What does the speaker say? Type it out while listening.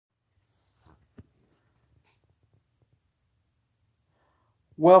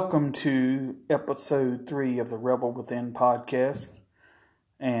Welcome to episode 3 of the Rebel Within podcast.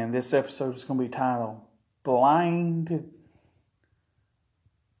 And this episode is going to be titled Blinded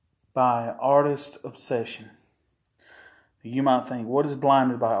by Artist Obsession. You might think, what is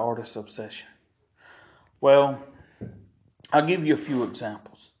blinded by artist obsession? Well, I'll give you a few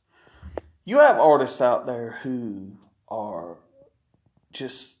examples. You have artists out there who are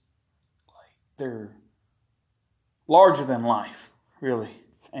just like, they're larger than life, really.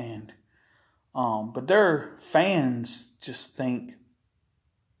 And but their fans just think,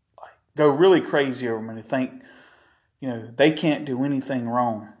 like, go really crazy over them, and they think, they can't do anything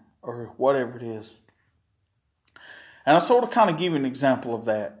wrong or whatever it is. And I'll sort of kind of give you an example of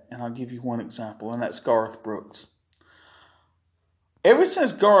that, and I'll give you one example, and that's Garth Brooks. Ever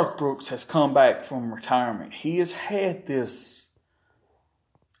since Garth Brooks has come back from retirement, he has had this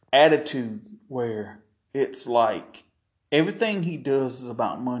attitude where it's like everything he does is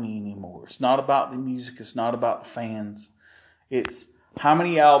about money anymore. It's not about the music. It's not about the fans. It's how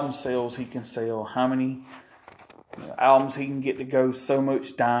many album sales he can sell, how many albums he can get to go so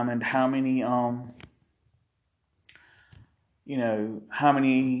much diamond, how many, how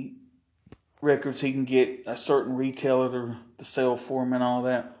many records he can get a certain retailer to sell for him and all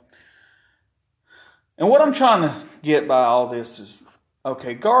that. And what I'm trying to get by all this is,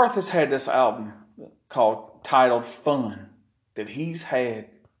 okay, Garth has had this album titled Fun that he's had,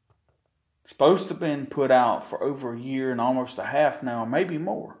 supposed to have been put out for over a year and almost a half now, maybe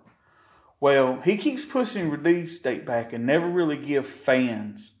more. Well, he keeps pushing release date back and never really give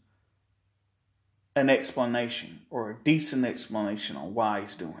fans an explanation or a decent explanation on why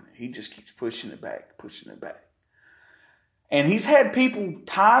he's doing it. He just keeps pushing it back. And he's had people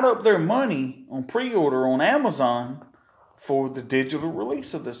tied up their money on pre-order on Amazon for the digital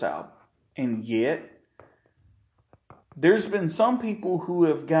release of this album. And yet, there's been some people who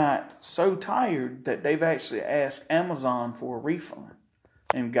have got so tired that they've actually asked Amazon for a refund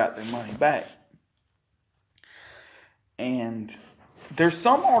and got their money back. And there's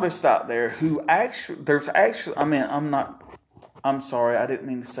some artists out there who I'm sorry, I didn't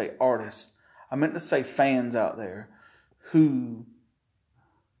mean to say artists. I meant to say fans out there who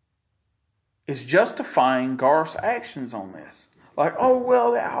is justifying Garth's actions on this. Like, oh,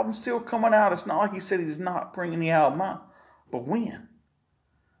 well, the album's still coming out. It's not like he said he's not bringing the album out. But when?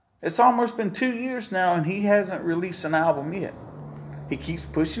 It's almost been 2 years now and he hasn't released an album yet. He keeps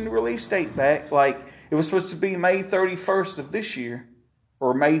pushing the release date back. Like, it was supposed to be May 31st of this year.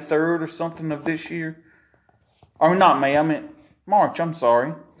 Or May 3rd or something of this year. Or not May, I meant March, I'm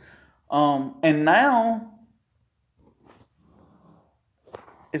sorry. And now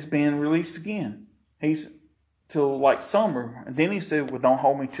it's being released again. He's till like summer. And then he said, well, don't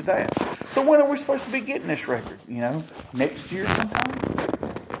hold me to that. So when are we supposed to be getting this record? Next year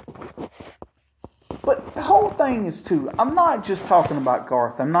sometime? But the whole thing is too, I'm not just talking about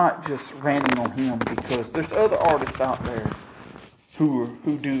Garth. I'm not just ranting on him because there's other artists out there who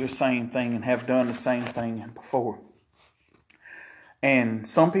do the same thing and have done the same thing before. And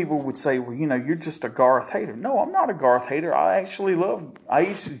some people would say, well, you're just a Garth hater. No, I'm not a Garth hater. I used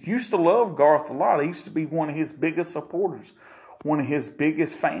to love Garth a lot. I used to be one of his biggest supporters, one of his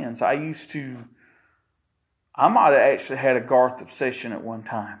biggest fans. I might have actually had a Garth obsession at one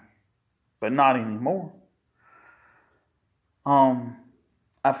time, but not anymore.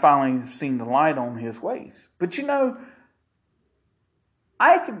 I finally seen the light on his ways. But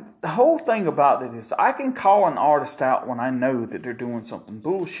the whole thing about it is I can call an artist out when I know that they're doing something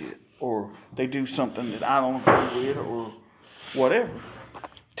bullshit or they do something that I don't agree with or whatever.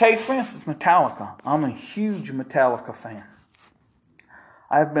 Take, for instance, Metallica. I'm a huge Metallica fan.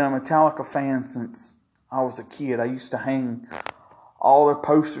 I've been a Metallica fan since I was a kid. I used to hang all their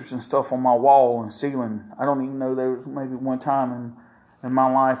posters and stuff on my wall and ceiling. I don't even know, there was maybe one time in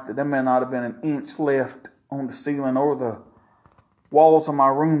my life that there may not have been an inch left on the ceiling or the walls of my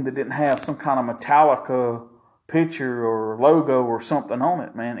room that didn't have some kind of Metallica picture or logo or something on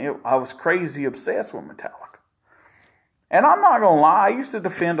it, man. I was crazy obsessed with Metallica. And I'm not going to lie, I used to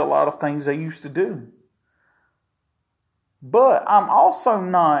defend a lot of things they used to do. But I'm also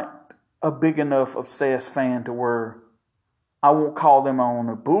not a big enough obsessed fan to where I won't call them on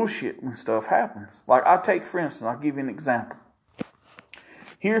the bullshit when stuff happens. Like, I'll give you an example.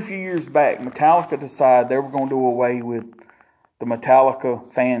 Here a few years back, Metallica decided they were going to do away with the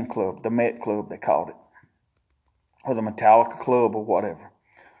Metallica fan club, the Met Club they called it, or the Metallica Club or whatever.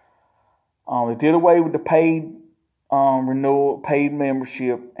 They did away with the paid paid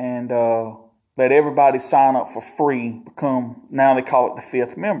membership, and let everybody sign up for free. Now they call it the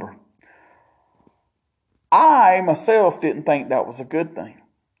 5th member. I myself didn't think that was a good thing.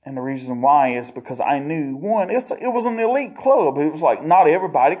 And the reason why is because I knew, one, it was an elite club. It was like not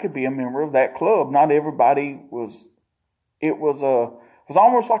everybody could be a member of that club. Not everybody was. It was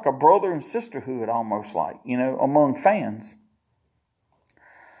almost like a brother and sisterhood, almost like, among fans.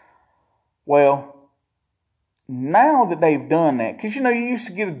 Well, now that they've done that, because you used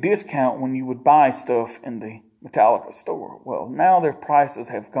to get a discount when you would buy stuff in the Metallica store. Well, now their prices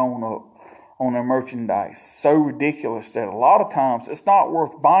have gone up on their merchandise so ridiculous that a lot of times it's not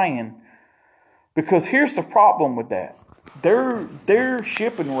worth buying, because here's the problem with that. Their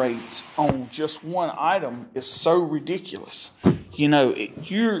shipping rates on just one item is so ridiculous.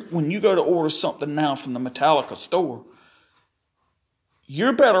 When you go to order something now from the Metallica store,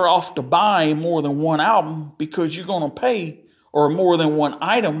 you're better off to buy more than one album because you're going to pay, or more than one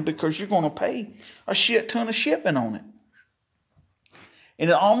item because you're going to pay a shit ton of shipping on it. And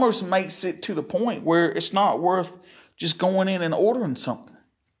it almost makes it to the point where it's not worth just going in and ordering something.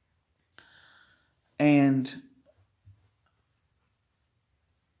 And,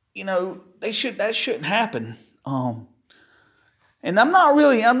 that shouldn't happen. And I'm not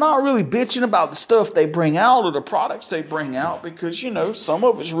really bitching about the stuff they bring out or the products they bring out, because, some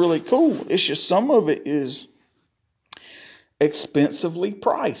of it's really cool. It's just some of it is expensively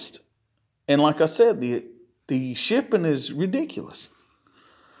priced. And like I said, the shipping is ridiculous.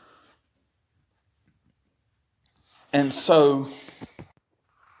 And so,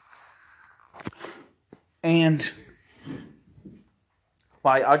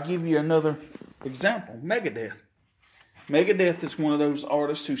 I'll give you another example. Megadeth. Megadeth is one of those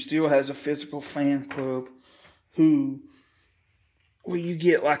artists who still has a physical fan club, where you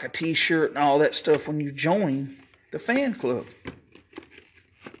get like a t-shirt and all that stuff when you join the fan club.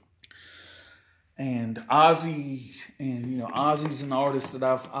 And Ozzy, Ozzy's an artist that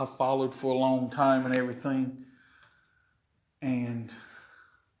I've followed for a long time and everything. And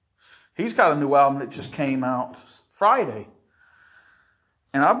he's got a new album that just came out Friday.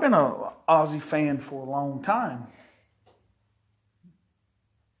 And I've been an Ozzy fan for a long time.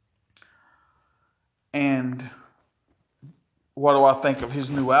 And what do I think of his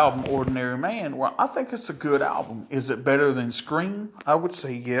new album, Ordinary Man? Well, I think it's a good album. Is it better than Scream? I would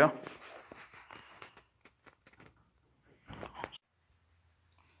say yeah.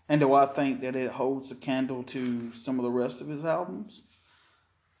 And do I think that it holds a candle to some of the rest of his albums?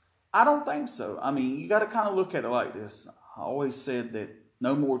 I don't think so. I mean, you got to kind of look at it like this. I always said that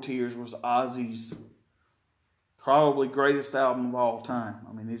No More Tears was Ozzy's probably greatest album of all time.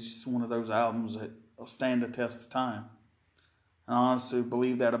 I mean, it's just one of those albums that will stand the test of time. And I honestly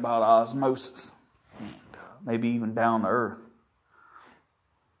believe that about Osmosis. And maybe even Down to Earth.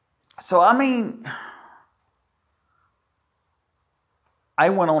 So, I mean, I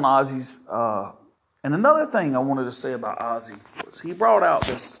went on Ozzy's, and another thing I wanted to say about Ozzy was he brought out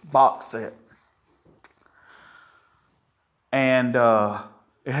this box set. And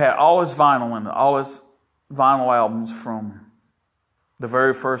it had all his vinyl in it, all his vinyl albums from the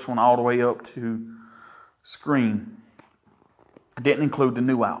very first one all the way up to Scream. It didn't include the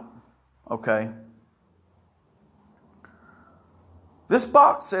new album, okay? This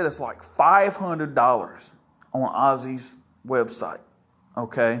box set is like $500 on Ozzy's website.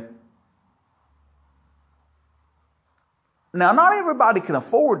 Okay. Now, not everybody can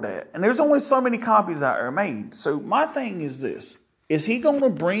afford that. And there's only so many copies out there made. So my thing is this. Is he going to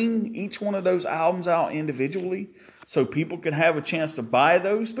bring each one of those albums out individually so people can have a chance to buy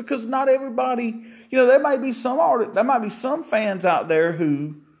those? Because not everybody, there might be some fans out there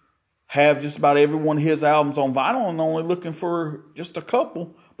who have just about every one of his albums on vinyl and only looking for just a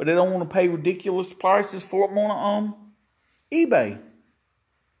couple, but they don't want to pay ridiculous prices for them on eBay.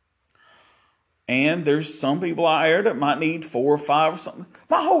 And there's some people out there that might need 4 or 5 or something.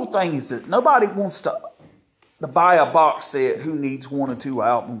 My whole thing is that nobody wants to buy a box set who needs 1 or 2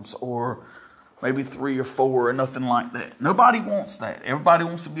 albums or maybe 3 or 4 or nothing like that. Nobody wants that. Everybody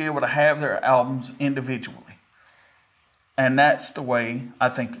wants to be able to have their albums individually. And that's the way I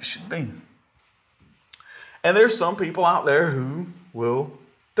think it should be. And there's some people out there who will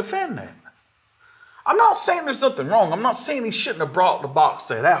defend that. I'm not saying there's nothing wrong. I'm not saying he shouldn't have brought the box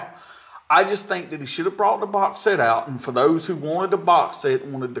set out. I just think that he should have brought the box set out, and for those who wanted the box set,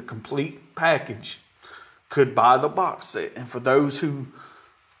 wanted the complete package, could buy the box set. And for those who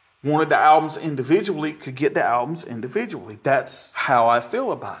wanted the albums individually, could get the albums individually. That's how I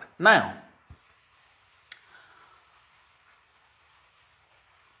feel about it. Now,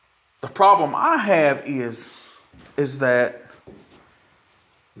 the problem I have is that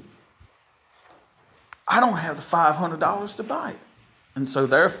I don't have the $500 to buy it. And so,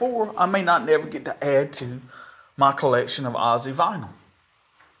 therefore, I may not never get to add to my collection of Ozzy vinyl.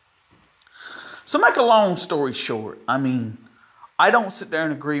 So make a long story short, I mean, I don't sit there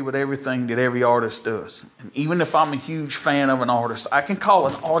and agree with everything that every artist does. And even if I'm a huge fan of an artist, I can call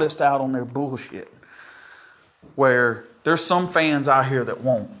an artist out on their bullshit. Where there's some fans out here that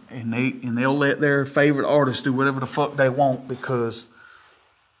won't. And they'll let their favorite artist do whatever the fuck they want because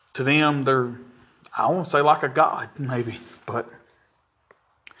to them they're, I want to say like a god, maybe. But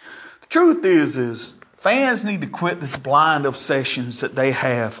the truth is fans need to quit this blind obsessions that they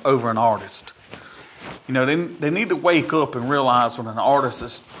have over an artist. You know, they need to wake up and realize when an artist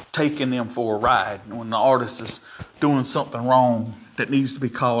is taking them for a ride, when the artist is doing something wrong that needs to be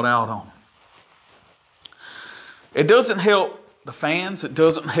called out on. It doesn't help the fans. It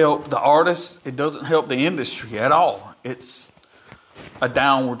doesn't help the artists. It doesn't help the industry at all. It's a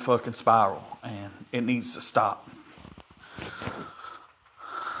downward fucking spiral, and it needs to stop.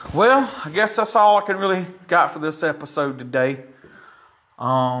 Well, I guess that's all I can really got for this episode today.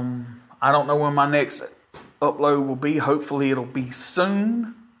 I don't know when my next upload will be. Hopefully it'll be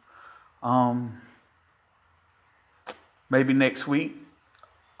soon. Maybe next week.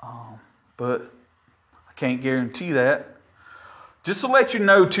 But I can't guarantee that. Just to let you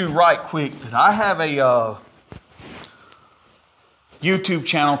know too right quick that I have a YouTube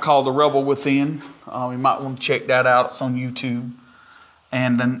channel called The Rebel Within. You might want to check that out. It's on YouTube.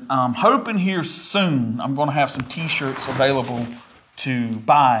 And then I'm hoping here soon I'm going to have some t-shirts available to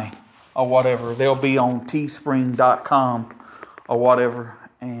buy or whatever. They'll be on teespring.com or whatever.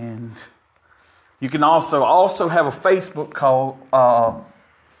 And you can also have a Facebook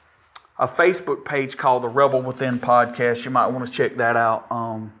page called The Rebel Within Podcast. You might want to check that out.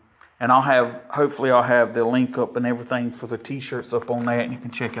 And hopefully I'll have the link up and everything for the t-shirts up on that, and you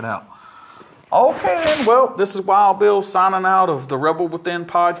can check it out. Okay then, well, this is Wild Bill signing out of The Rebel Within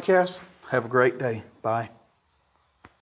Podcast. Have a great day. Bye.